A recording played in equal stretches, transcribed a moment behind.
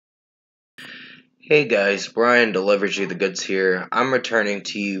Hey guys, Brian delivers you the goods here. I'm returning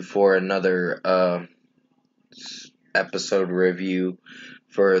to you for another episode review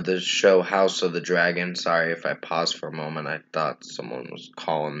for the show House of the Dragon. Sorry if I paused for a moment. I thought someone was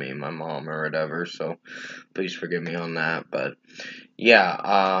calling me, my mom or whatever, so please forgive me on that. But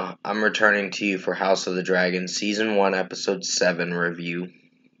yeah, I'm returning to you for House of the Dragon Season 1 Episode 7 review.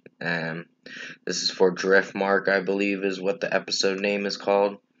 And this is for Driftmark, I believe is what the episode name is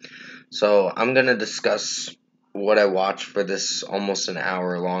called. So I'm gonna discuss what I watched for this almost an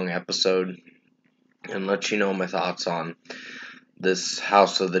hour long episode and let you know my thoughts on this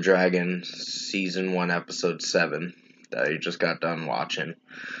House of the Dragon Season 1 Episode 7 that I just got done watching.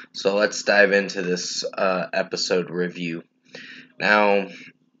 So let's dive into this episode review. Now,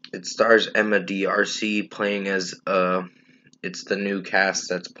 it stars Emma D'Arcy playing as, it's the new cast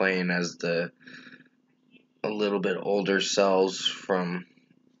that's playing as the a little bit older selves from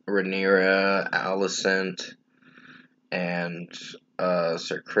Rhaenyra, Alicent, and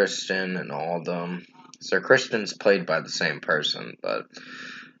Sir Criston and all of them. Sir Criston's played by the same person, but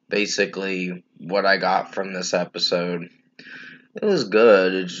basically what I got from this episode, it was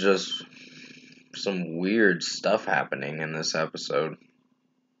good. It's just some weird stuff happening in this episode.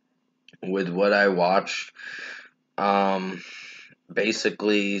 With what I watched,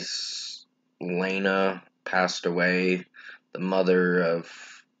 basically Laena passed away, the mother of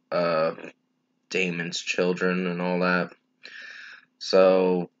Daemon's children and all that.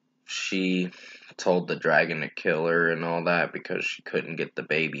 So she told the dragon to kill her and all that because she couldn't get the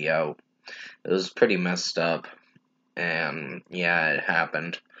baby out. It was pretty messed up. And yeah, it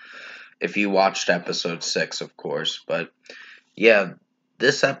happened. If you watched episode 6, of course. But yeah,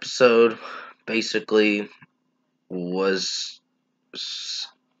 this episode basically was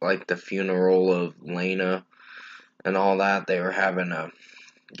like the funeral of Laena and all that. They were having a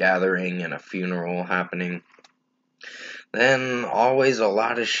gathering and a funeral happening. Then always a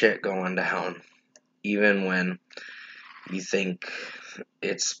lot of shit going down. Even when you think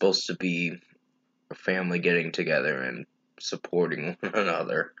it's supposed to be a family getting together and supporting one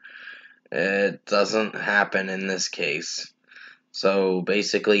another. It doesn't happen in this case. So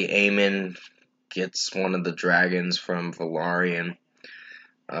basically, Aemon gets one of the dragons from Velaryon.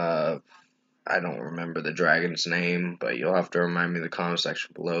 I don't remember the dragon's name, but you'll have to remind me in the comment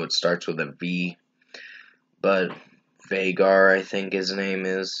section below. It starts with a V, but Vhagar, I think his name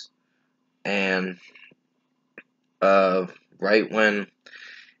is. And right when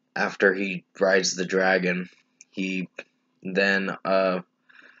after he rides the dragon, he then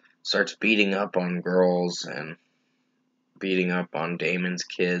starts beating up on girls and beating up on Daemon's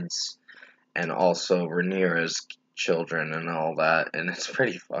kids and also Rhaenyra's children and all that, and it's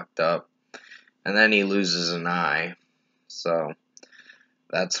pretty fucked up. And then he loses an eye, so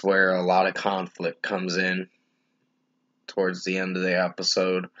that's where a lot of conflict comes in towards the end of the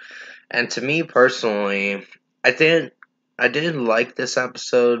episode. And to me personally, I did like this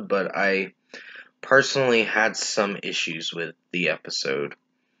episode, but I personally had some issues with the episode.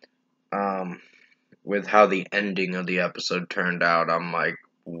 With how the ending of the episode turned out, I'm like,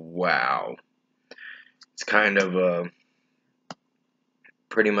 wow. It's kind of a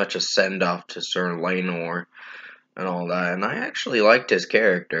pretty much a send off to Sir Laenor and all that. And I actually liked his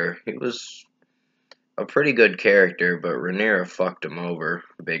character. He was a pretty good character, but Rhaenyra fucked him over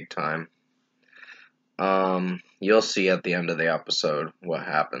big time. You'll see at the end of the episode what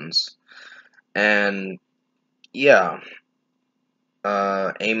happens. And yeah,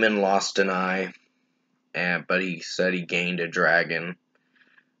 Aemon lost an eye, but he said he gained a dragon.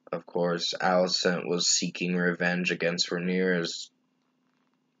 Of course, Alicent was seeking revenge against Rhaenyra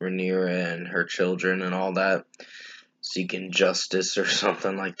and her children and all that, seeking justice or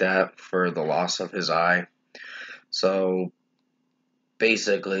something like that for the loss of his eye. So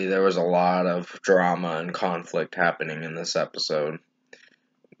basically, there was a lot of drama and conflict happening in this episode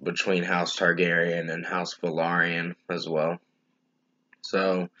between House Targaryen and House Velaryon as well.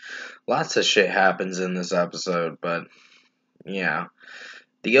 So lots of shit happens in this episode, but yeah.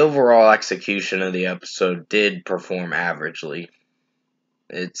 The overall execution of the episode did perform averagely.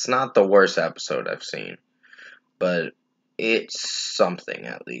 It's not the worst episode I've seen, but it's something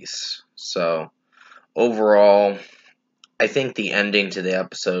at least. So, overall, I think the ending to the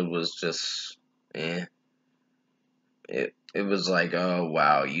episode was just, It was like, oh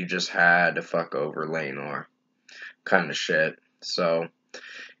wow, you just had to fuck over Laenor kind of shit. So,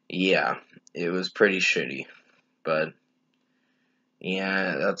 yeah, it was pretty shitty, but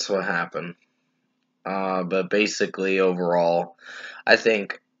yeah, that's what happened. But basically, overall, I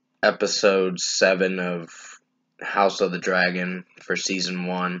think episode 7 of House of the Dragon for season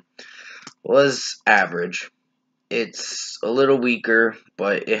 1 was average. It's a little weaker,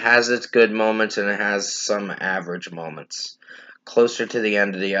 but it has its good moments and it has some average moments. Closer to the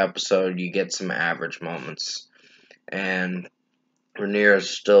end of the episode, you get some average moments. And Rhaenyra's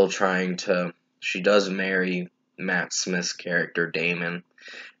still trying to. She does marry Matt Smith's character, Damon,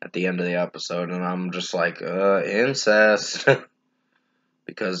 at the end of the episode, and I'm just like, incest.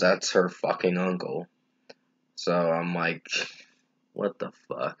 Because that's her fucking uncle. So I'm like, what the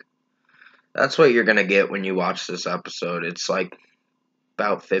fuck? That's what you're gonna get when you watch this episode. It's like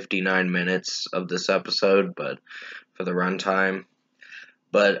about 59 minutes of this episode, but for the runtime.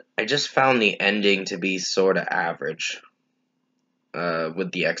 But I just found the ending to be sort of average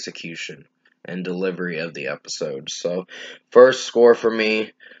with the execution and delivery of the episode. So, first score for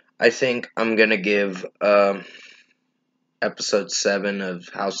me, I think I'm gonna give episode 7 of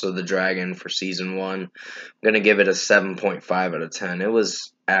House of the Dragon for season 1. I'm gonna give it a 7.5 out of 10. It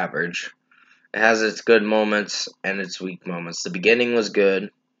was average. It has its good moments and its weak moments. The beginning was good,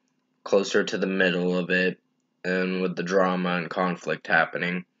 closer to the middle of it, and with the drama and conflict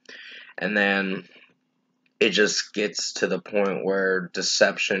happening. And then it just gets to the point where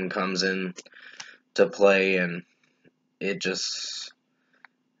deception comes in to play, and it just,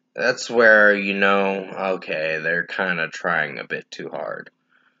 that's where you know, okay, they're kind of trying a bit too hard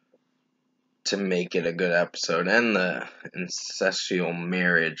to make it a good episode, and the incestual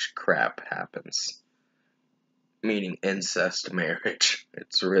marriage crap happens. Meaning incest marriage.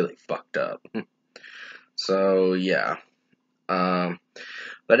 It's really fucked up. So, yeah.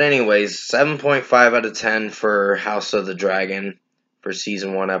 But anyways, 7.5 out of 10 for House of the Dragon for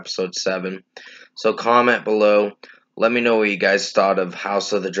Season 1, Episode 7. So comment below. Let me know what you guys thought of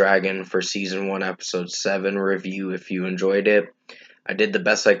House of the Dragon for Season 1, Episode 7 review if you enjoyed it. I did the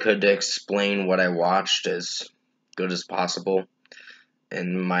best I could to explain what I watched as good as possible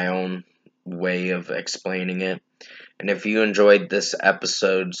in my own way of explaining it. And if you enjoyed this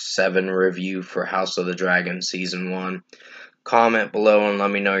Episode 7 review for House of the Dragon Season 1, comment below and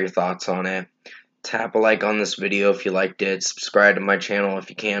let me know your thoughts on it. Tap a like on this video if you liked it. Subscribe to my channel if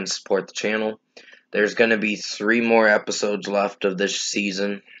you can. Support the channel. There's going to be 3 more episodes left of this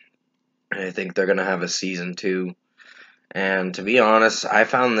season. I think they're going to have a season 2. And to be honest, I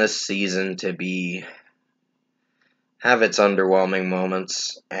found this season to have its underwhelming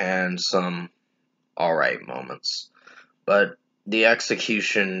moments and some alright moments. But the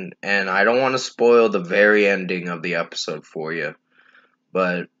execution, and I don't want to spoil the very ending of the episode for you,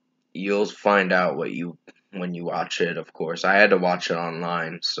 but you'll find out when you watch it, of course. I had to watch it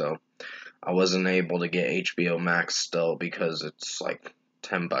online, so I wasn't able to get HBO Max still because it's like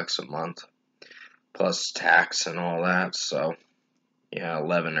 $10 a month plus tax and all that. So yeah,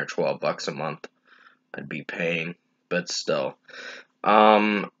 11 or $12 a month I'd be paying, but still.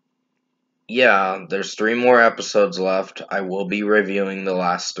 Yeah, there's 3 more episodes left. I will be reviewing the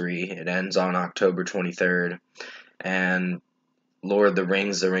last 3. It ends on October 23rd, and Lord of the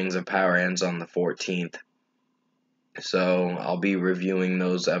Rings of Power ends on the 14th. So I'll be reviewing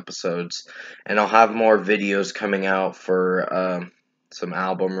those episodes, and I'll have more videos coming out for some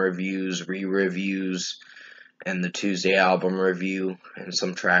album reviews, re-reviews, and the Tuesday album review, and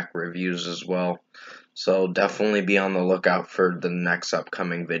some track reviews as well. So definitely be on the lookout for the next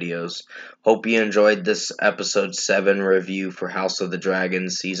upcoming videos. Hope you enjoyed this episode 7 review for House of the Dragon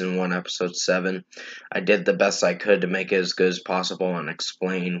season 1 episode 7. I did the best I could to make it as good as possible and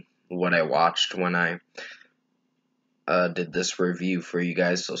explain what I watched when I did this review for you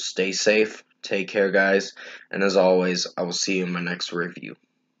guys. So stay safe, take care guys, and as always, I will see you in my next review.